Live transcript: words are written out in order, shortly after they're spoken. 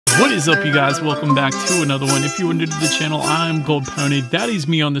What is up, you guys? Welcome back to another one. If you are new to the channel, I'm Gold Pony. That is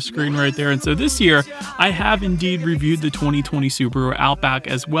me on the screen right there. And so this year, I have indeed reviewed the 2020 Subaru Outback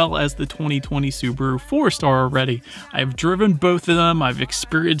as well as the 2020 Subaru Forester already. I've driven both of them. I've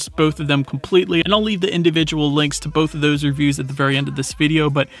experienced both of them completely. And I'll leave the individual links to both of those reviews at the very end of this video.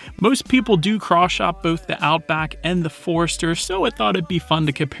 But most people do cross-shop both the Outback and the Forester, so I thought it'd be fun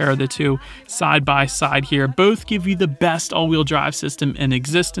to compare the two side by side here. Both give you the best all-wheel drive system in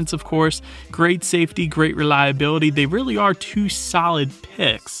existence, of course. Great safety, great reliability. They really are two solid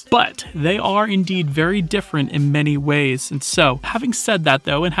picks, but they are indeed very different in many ways. And so, having said that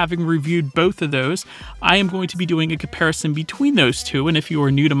though, and having reviewed both of those, I am going to be doing a comparison between those two. And if you are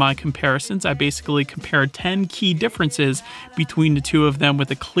new to my comparisons, I basically compared 10 key differences between the two of them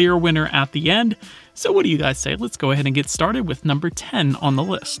with a clear winner at the end. So what do you guys say? Let's go ahead and get started with number 10 on the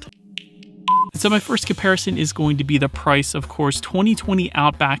list. So my first comparison is going to be the price. Of course, 2020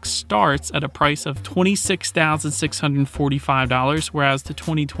 Outback starts at a price of $26,645, whereas the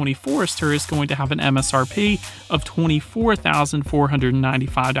 2020 Forester is going to have an MSRP of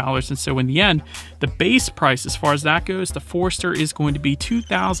 $24,495. And so in the end, the base price, as far as that goes, the Forester is going to be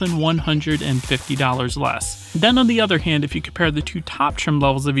 $2,150 less. Then on the other hand, if you compare the two top trim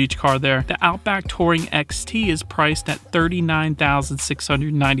levels of each car there, the Outback Touring XT is priced at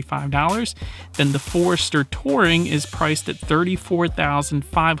 $39,695. Then the Forester Touring is priced at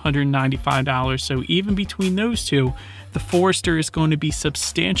 $34,595. So even between those two, the Forester is going to be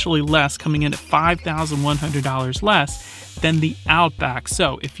substantially less, coming in at $5,100 less than the Outback.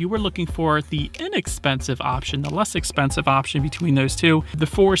 So if you were looking for the inexpensive option, the less expensive option between those two, the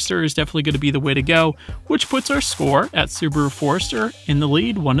Forester is definitely going to be the way to go, which puts our score at Subaru Forester in the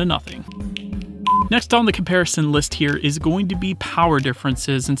lead, 1-0. Next on the comparison list here is going to be power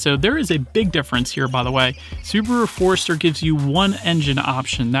differences, and so there is a big difference here, by the way. Subaru Forester gives you one engine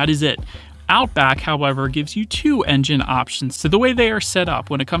option, that is it. Outback, however, gives you two engine options. So the way they are set up,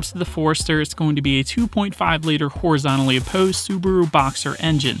 when it comes to the Forester, it's going to be a 2.5 liter horizontally opposed Subaru Boxer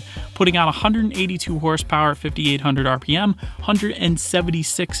engine, putting out 182 horsepower at 5,800 RPM,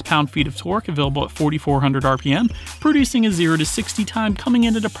 176 pound-feet of torque available at 4,400 RPM, producing a 0 to 60 time coming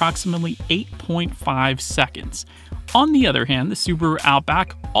in at approximately 8.5 seconds. On the other hand, the Subaru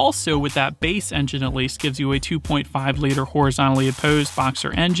Outback, also with that base engine at least, gives you a 2.5 liter horizontally opposed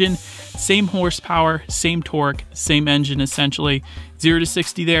Boxer engine, same horsepower, same torque, same engine essentially. 0 to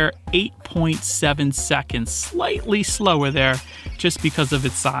 60 there, 8.7 seconds, slightly slower there just because of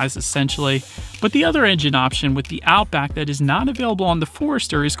its size essentially. But the other engine option with the Outback that is not available on the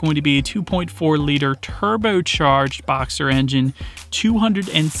Forester is going to be a 2.4 liter turbocharged Boxer engine,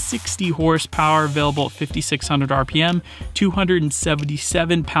 260 horsepower available at 5,600 RPM,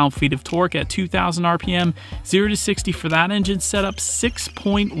 277 pound-feet of torque at 2,000 RPM, 0 to 60 for that engine setup,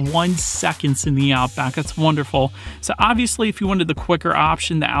 6.1 seconds in the Outback. That's wonderful. So obviously if you wanted the quicker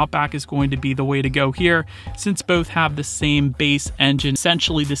option, the Outback is going to be the way to go here, since both have the same base engine,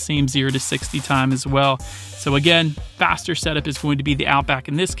 essentially the same 0 to 60 time as well. So again, faster setup is going to be the Outback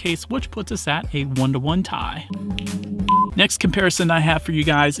in this case, which puts us at a 1-1 tie. Next comparison I have for you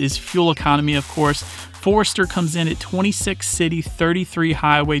guys is fuel economy, of course. Forester comes in at 26 city, 33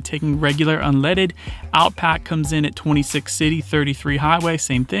 highway, taking regular unleaded. Outback comes in at 26 city, 33 highway,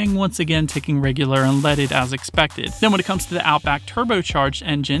 same thing, once again taking regular unleaded as expected. Then when it comes to the Outback turbocharged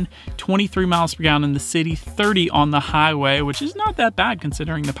engine, 23 miles per gallon in the city, 30 on the highway, which is not that bad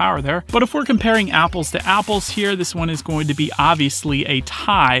considering the power there. But if we're comparing apples to apples here, this one is going to be obviously a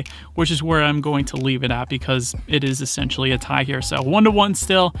tie, which is where I'm going to leave it at because it is essentially a tie here. So 1-1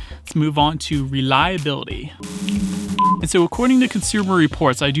 still. Let's move on to reliability. And so according to Consumer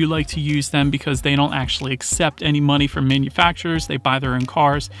Reports, I do like to use them because they don't actually accept any money from manufacturers. They buy their own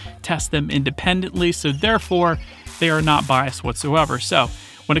cars, test them independently, so therefore they are not biased whatsoever. So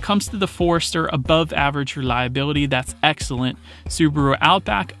when it comes to the Forester, above average reliability, that's excellent. Subaru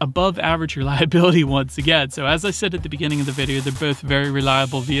Outback, above average reliability once again. So as I said at the beginning of the video, they're both very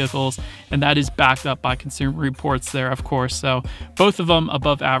reliable vehicles, and that is backed up by Consumer Reports there, of course. So both of them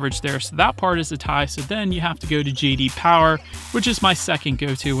above average there. So that part is a tie. So then you have to go to JD Power, which is my second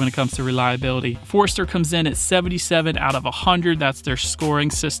go-to when it comes to reliability. Forester comes in at 77 out of 100. That's their scoring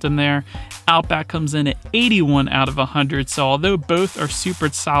system there. Outback comes in at 81 out of 100. So although both are super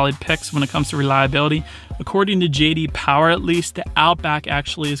solid picks when it comes to reliability, according to JD Power at least, the Outback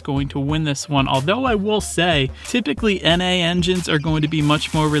actually is going to win this one. Although I will say, typically NA engines are going to be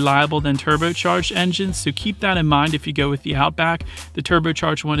much more reliable than turbocharged engines, so keep that in mind if you go with the Outback. The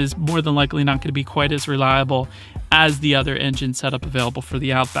turbocharged one is more than likely not going to be quite as reliable as the other engine setup available for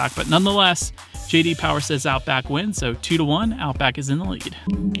the Outback. But nonetheless, JD Power says Outback wins, so 2-1, Outback is in the lead.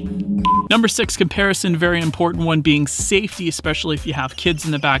 Number 6 comparison, very important one, being safety, especially if you have kids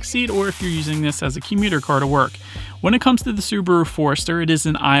in the back seat or if you're using this as a commuter car to work. When it comes to the Subaru Forester, it is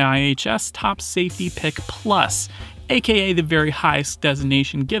an IIHS Top Safety Pick Plus, aka the very highest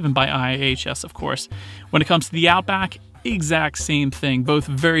designation given by IIHS, of course. When it comes to the Outback, exact same thing, both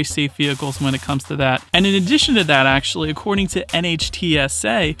very safe vehicles when it comes to that. And in addition to that, actually, according to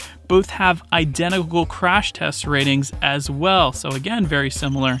NHTSA, both have identical crash test ratings as well. So again, very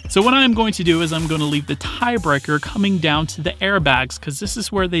similar. So what I'm going to do is I'm going to leave the tiebreaker coming down to the airbags, because this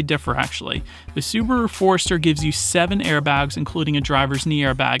is where they differ actually. The Subaru Forester gives you 7 airbags, including a driver's knee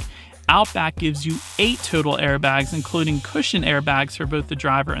airbag. Outback gives you 8 total airbags, including cushion airbags for both the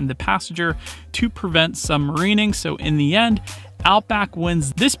driver and the passenger to prevent submarining. So in the end, Outback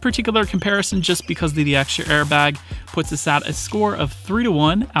wins this particular comparison just because of the extra airbag, puts us at a score of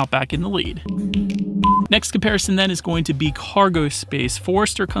 3-1, Outback in the lead. Next comparison then is going to be cargo space.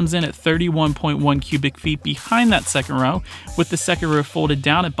 Forester comes in at 31.1 cubic feet behind that second row. With the second row folded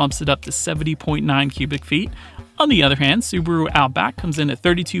down, it bumps it up to 70.9 cubic feet. On the other hand, Subaru Outback comes in at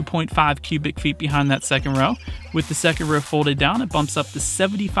 32.5 cubic feet behind that second row. With the second row folded down, it bumps up to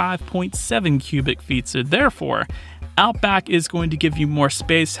 75.7 cubic feet. So therefore, Outback is going to give you more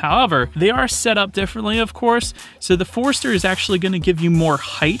space. However, they are set up differently, of course. So the Forester is actually going to give you more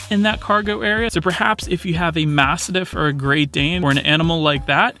height in that cargo area. So perhaps if you have a Mastiff or a Great Dane or an animal like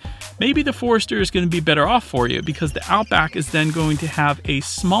that, maybe the Forester is going to be better off for you, because the Outback is then going to have a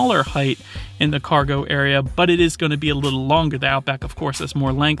smaller height in the cargo area, but it is going to be a little longer. The Outback, of course, has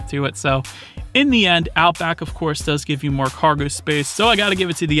more length to it. So in the end, Outback, of course, does give you more cargo space. So I got to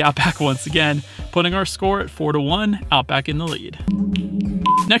give it to the Outback once again, putting our score at 4-1, Outback in the lead.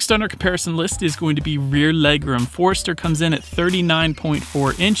 Next on our comparison list is going to be rear legroom. Forester comes in at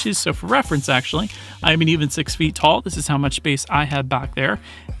 39.4 inches. So for reference, actually, I'm an even 6 feet tall. This is how much space I have back there.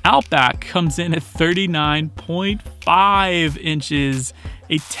 Outback comes in at 39.5 inches,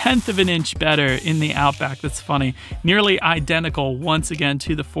 a 1/10 of an inch better in the Outback. That's funny. Nearly identical once again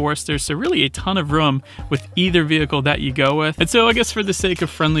to the Forester, so really a ton of room with either vehicle that you go with. And so I guess for the sake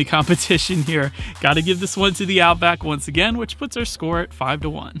of friendly competition here, gotta give this one to the Outback once again, which puts our score at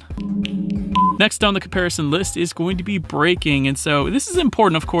 5-1. Next on the comparison list is going to be braking, and so this is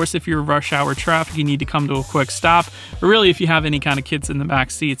important, of course, if you're rush hour traffic, you need to come to a quick stop, or really if you have any kind of kids in the back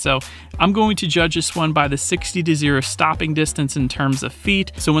seat. So I'm going to judge this one by the 60-0 stopping distance in terms of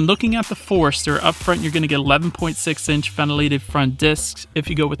feet. So when looking at the Forester, up front you're going to get 11.6-inch ventilated front discs. If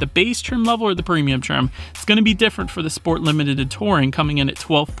you go with the base trim level or the premium trim, it's going to be different for the Sport Limited and Touring, coming in at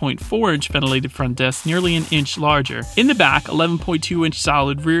 12.4-inch ventilated front discs, nearly an inch larger. In the back, 11.2-inch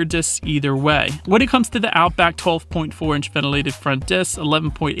solid rear discs either way. When it comes to the Outback, 12.4-inch ventilated front discs,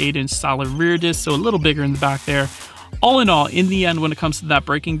 11.8-inch solid rear discs, so a little bigger in the back there. All in all, in the end, when it comes to that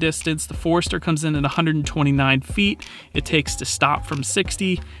braking distance, the Forester comes in at 129 feet. It takes to stop from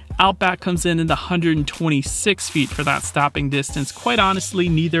 60. Outback comes in at 126 feet for that stopping distance. Quite honestly,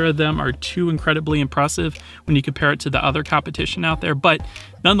 neither of them are too incredibly impressive when you compare it to the other competition out there. But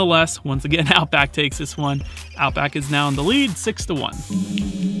nonetheless, once again, Outback takes this one. Outback is now in the lead,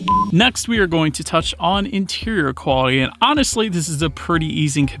 6-1. Next, we are going to touch on interior quality, and honestly, this is a pretty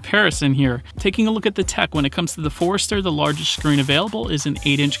easy comparison here. Taking a look at the tech, when it comes to the Forester, the largest screen available is an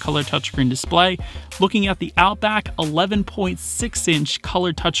 8-inch color touchscreen display. Looking at the Outback, 11.6-inch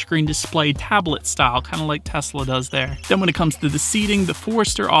color touchscreen display, tablet style, kind of like Tesla does there. Then when it comes to the seating, the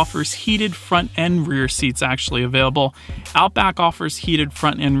Forester offers heated front and rear seats actually available. Outback offers heated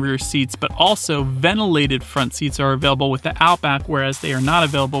front and rear seats, but also ventilated front seats are available with the Outback, whereas they are not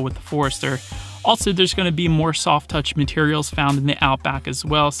available with the Forester. Also, there's going to be more soft touch materials found in the Outback as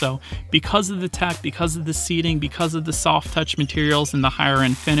well. So because of the tech, because of the seating, because of the soft touch materials and the higher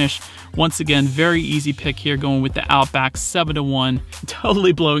end finish, once again, very easy pick here, going with the Outback, 7-1,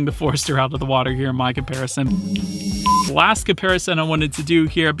 totally blowing the Forester out of the water here in my comparison. Last comparison I wanted to do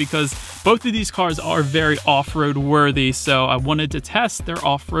here, because both of these cars are very off-road worthy, so I wanted to test their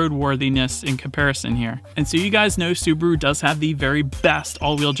off-road worthiness in comparison here. And so you guys know Subaru does have the very best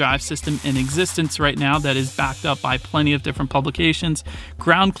all-wheel drive system in existence right now that is backed up by plenty of different publications.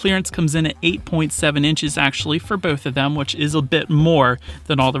 Ground clearance comes in at 8.7 inches actually for both of them, which is a bit more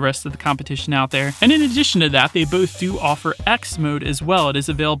than all the rest of the competition out there. And in addition to that, they both do offer X mode as well. It is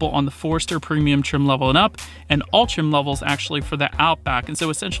available on the Forester premium trim level and up, and all trim levels actually for the Outback. And so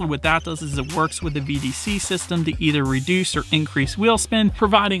essentially what that does is it works with the VDC system to either reduce or increase wheel spin,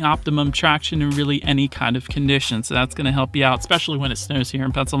 providing optimum traction in really any kind of condition. So that's going to help you out, especially when it snows here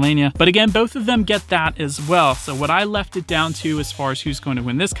in Pennsylvania. But again, both of of them get that as well. So what I left it down to as far as who's going to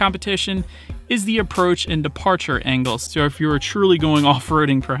win this competition is the approach and departure angles. So if you're truly going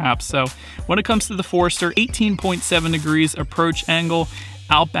off-roading perhaps. So when it comes to the Forester, 18.7 degrees approach angle,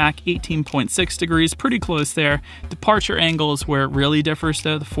 Outback 18.6 degrees, pretty close there. Departure angle is where it really differs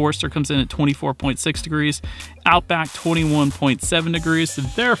though. The Forester comes in at 24.6 degrees, Outback 21.7 degrees. So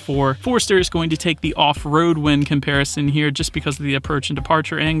therefore, Forester is going to take the off-road win comparison here just because of the approach and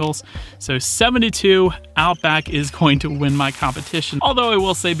departure angles. So 7-2, Outback is going to win my competition. Although I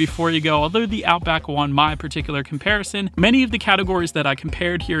will say before you go, although the Outback won my particular comparison, many of the categories that I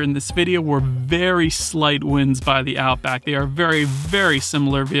compared here in this video were very slight wins by the Outback. They are very, very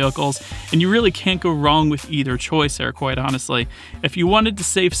similar vehicles, and you really can't go wrong with either choice there, quite honestly. If you wanted to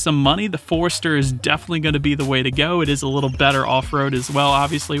save some money, the Forester is definitely going to be the way to go. It is a little better off-road as well,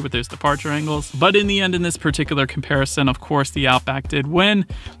 obviously, with those departure angles. But in the end, in this particular comparison, of course, the Outback did win.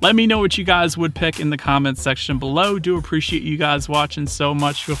 Let me know what you guys would pick in the comments section below. Do appreciate you guys watching so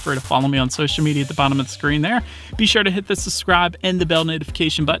much. Feel free to follow me on social media at the bottom of the screen there. Be sure to hit the subscribe and the bell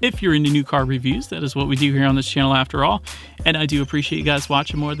notification button if you're into new car reviews. That is what we do here on this channel after all. And I do appreciate you guys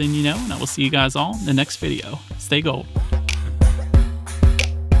watching more than you know, and I will see you guys all in the next video. Stay gold.